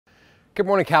Good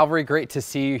morning, Calvary. Great to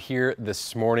see you here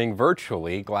this morning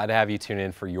virtually. Glad to have you tune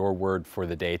in for your word for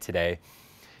the day today.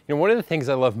 You know, one of the things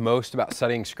I love most about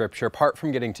studying Scripture, apart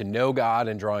from getting to know God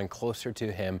and drawing closer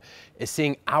to Him, is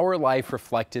seeing our life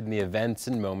reflected in the events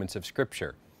and moments of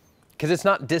Scripture. Because it's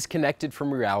not disconnected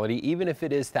from reality, even if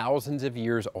it is thousands of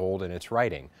years old in its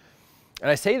writing.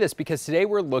 And I say this because today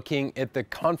we're looking at the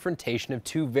confrontation of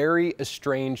two very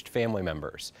estranged family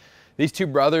members. These two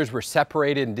brothers were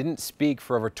separated and didn't speak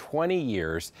for over 20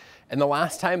 years, and the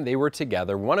last time they were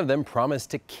together, one of them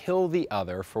promised to kill the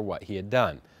other for what he had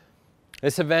done.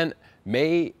 This event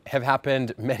may have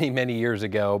happened many, many years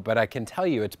ago, but I can tell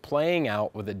you it's playing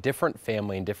out with a different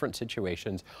family in different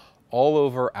situations all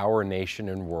over our nation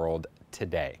and world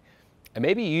today. And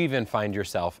maybe you even find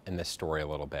yourself in this story a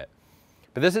little bit.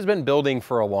 But this has been building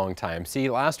for a long time. See,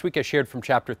 last week I shared from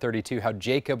chapter 32 how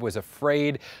Jacob was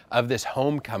afraid of this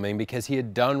homecoming because he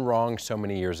had done wrong so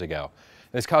many years ago.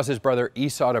 This caused his brother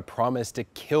Esau to promise to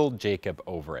kill Jacob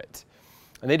over it.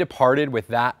 And they departed with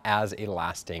that as a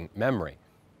lasting memory.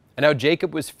 And now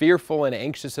Jacob was fearful and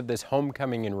anxious of this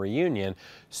homecoming and reunion,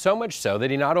 so much so that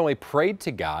he not only prayed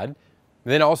to God,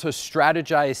 then also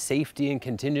strategized safety and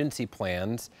contingency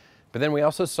plans. But then we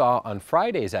also saw on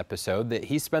Friday's episode that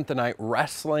he spent the night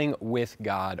wrestling with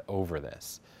God over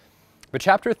this. But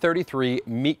chapter 33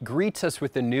 greets us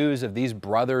with the news of these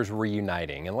brothers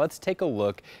reuniting. And let's take a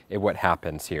look at what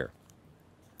happens here.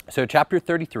 So chapter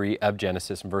 33 of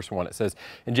Genesis, in verse 1, it says,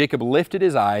 "And Jacob lifted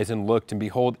his eyes and looked, and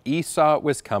behold, Esau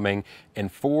was coming,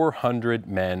 and 400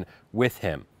 men with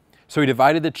him. So he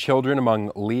divided the children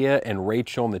among Leah and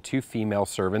Rachel and the two female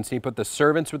servants. He put the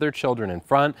servants with their children in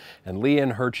front, and Leah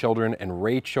and her children, and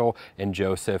Rachel and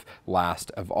Joseph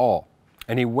last of all.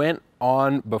 And he went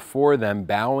on before them,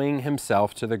 bowing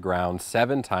himself to the ground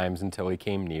 7 times until he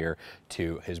came near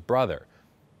to his brother."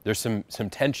 There's some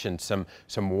tension, some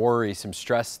worry, some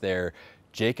stress there.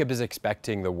 Jacob is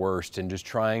expecting the worst and just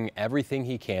trying everything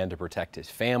he can to protect his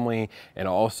family and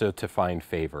also to find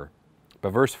favor.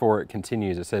 But verse 4, it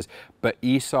continues. It says, "But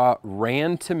Esau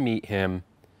ran to meet him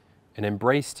and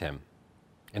embraced him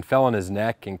and fell on his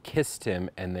neck and kissed him,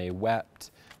 and they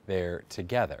wept there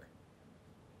together."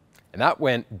 And that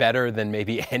went better than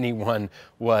maybe anyone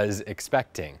was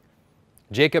expecting.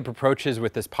 Jacob approaches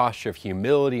with this posture of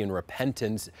humility and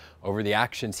repentance over the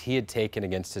actions he had taken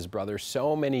against his brother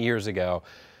so many years ago.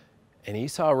 And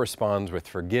Esau responds with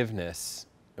forgiveness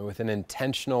and with an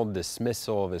intentional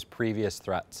dismissal of his previous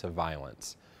threats of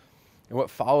violence. And what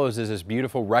follows is this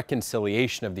beautiful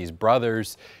reconciliation of these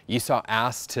brothers. Esau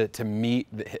asks to meet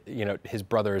his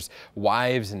brother's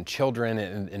wives and children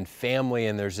and family,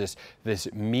 and there's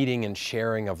this meeting and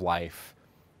sharing of life.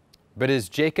 But as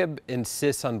Jacob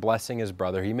insists on blessing his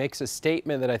brother, he makes a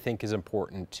statement that I think is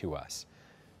important to us.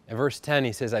 In verse 10,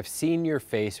 he says, "I've seen your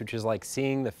face, which is like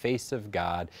seeing the face of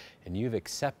God, and you've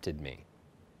accepted me."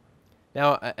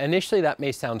 Now, initially that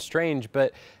may sound strange,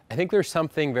 but I think there's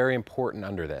something very important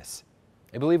under this.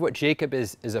 I believe what Jacob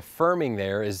is affirming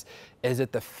there is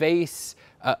that the face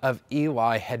of Esau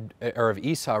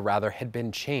had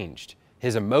been changed.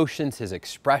 His emotions, his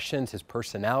expressions, his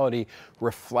personality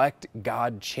reflect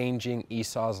God changing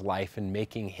Esau's life and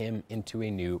making him into a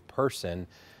new person,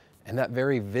 and that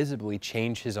very visibly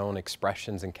changed his own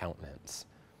expressions and countenance.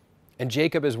 And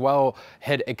Jacob as well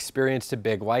had experienced a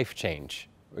big life change.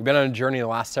 We've been on a journey the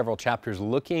last several chapters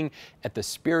looking at the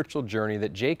spiritual journey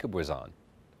that Jacob was on.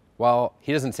 While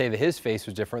he doesn't say that his face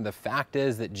was different, the fact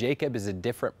is that Jacob is a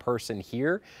different person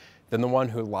here than the one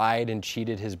who lied and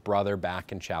cheated his brother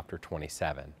back in chapter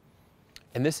 27.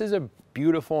 And this is a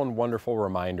beautiful and wonderful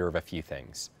reminder of a few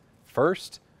things.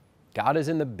 First, God is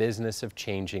in the business of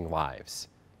changing lives.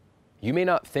 You may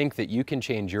not think that you can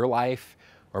change your life,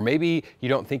 or maybe you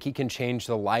don't think He can change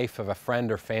the life of a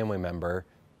friend or family member.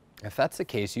 If that's the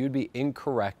case, you would be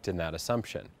incorrect in that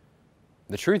assumption.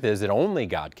 The truth is that only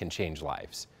God can change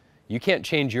lives. You can't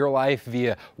change your life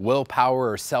via willpower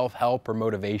or self-help or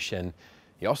motivation.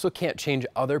 You also can't change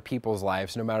other people's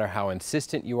lives no matter how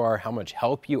insistent you are, how much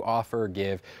help you offer or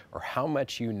give, or how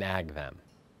much you nag them.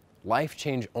 Life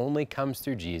change only comes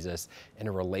through Jesus in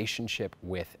a relationship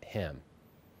with Him.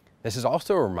 This is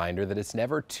also a reminder that it's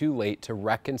never too late to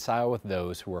reconcile with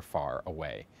those who are far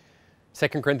away. 2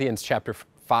 Corinthians chapter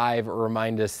 5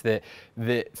 remind us that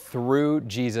through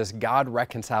Jesus, God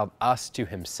reconciled us to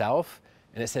Himself,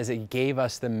 and it says He gave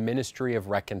us the ministry of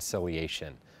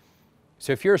reconciliation.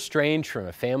 So if you're estranged from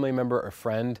a family member or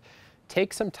friend,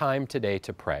 take some time today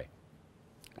to pray.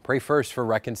 Pray first for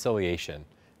reconciliation.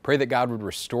 Pray that God would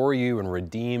restore you and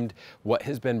redeem what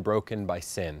has been broken by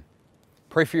sin.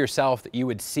 Pray for yourself that you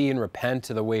would see and repent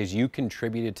of the ways you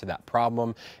contributed to that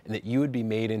problem and that you would be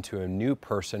made into a new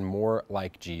person more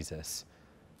like Jesus.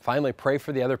 Finally, pray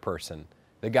for the other person,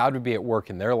 that God would be at work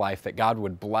in their life, that God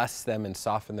would bless them and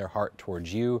soften their heart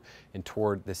towards you and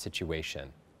toward the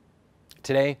situation.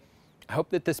 Today, I hope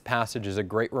that this passage is a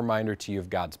great reminder to you of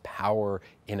God's power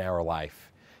in our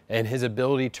life and His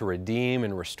ability to redeem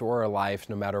and restore our life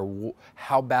no matter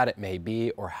how bad it may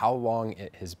be or how long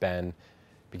it has been,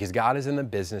 because God is in the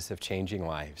business of changing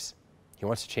lives. He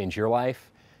wants to change your life.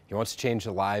 He wants to change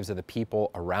the lives of the people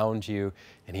around you,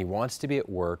 and He wants to be at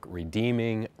work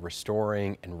redeeming,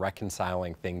 restoring, and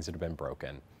reconciling things that have been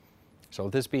broken. So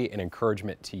let this be an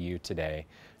encouragement to you today.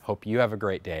 Hope you have a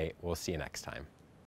great day. We'll see you next time.